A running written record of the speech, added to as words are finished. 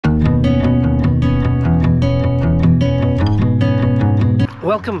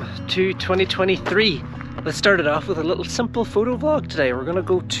Welcome to 2023. Let's start it off with a little simple photo vlog today. We're gonna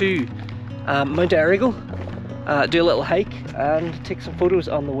go to Mount Errigal, do a little hike and take some photos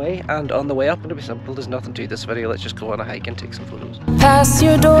on the way, and on the way up. It'll be simple, there's nothing to this video, let's just go on a hike and take some photos. Past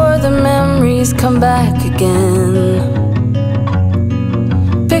your door, the memories come back again.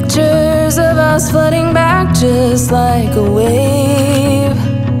 Pictures of us flooding back just like a wave.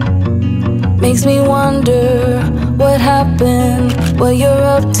 Makes me wonder what happened, what you're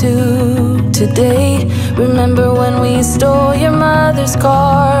up to today. Remember when we stole your mother's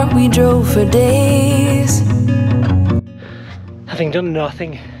car, we drove for days. Having done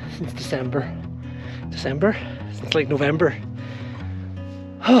nothing since December? Since like November.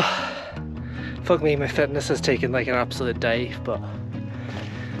 Fuck me, my fitness has taken like an absolute dive, but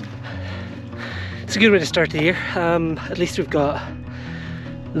it's a good way to start the year. At least we've got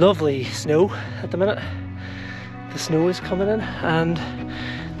lovely snow at the minute. The snow is coming in and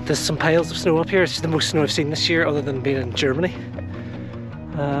there's some piles of snow up here. It's the most snow I've seen this year other than being in Germany.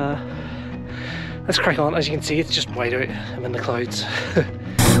 Let's crack on. As you can see, it's just white out. I'm in the clouds.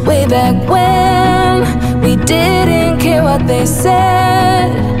 Way back when we didn't care what they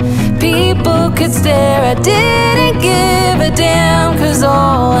said. People could stare, I didn't give a damn, cause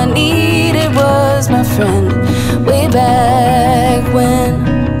all I needed was my friend. Way back when.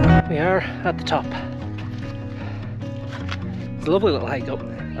 We are at the top. It's a lovely little hike up.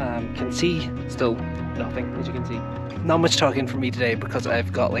 Can see still nothing, as you can see. Not much talking for me today because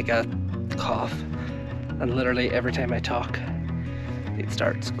I've got like a cough, and literally every time I talk it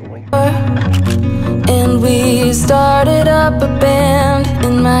starts going. And we started up a band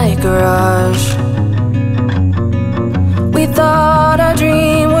in my garage. We thought our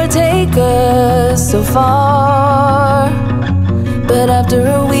dream would take us so far, but after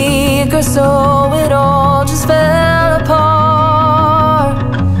a week or so it all just fell apart.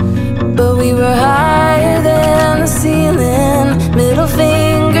 But we were higher than the ceiling, middle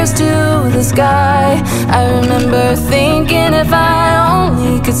fingers to the sky. I remember thinking if I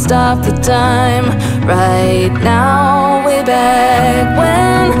only could stop the time right now. Way back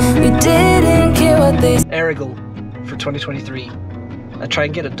when we didn't care what they said. Errigal for 2023. I try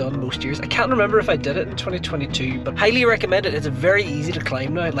and get it done most years. I can't remember if I did it in 2022, but highly recommend it. It's very easy to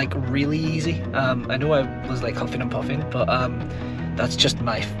climb now, like really easy. I know I was like huffing and puffing, but that's just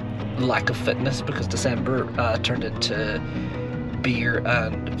my lack of fitness because December turned into beer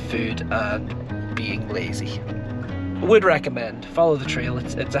and food and being lazy. Would recommend. Follow the trail.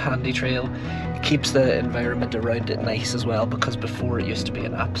 It's a handy trail. It keeps the environment around it nice as well, because before it used to be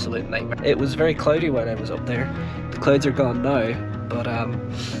an absolute nightmare. It was very cloudy when I was up there. The clouds are gone now, but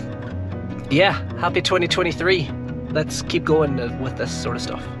yeah, happy 2023. Let's keep going with this sort of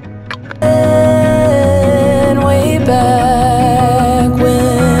stuff.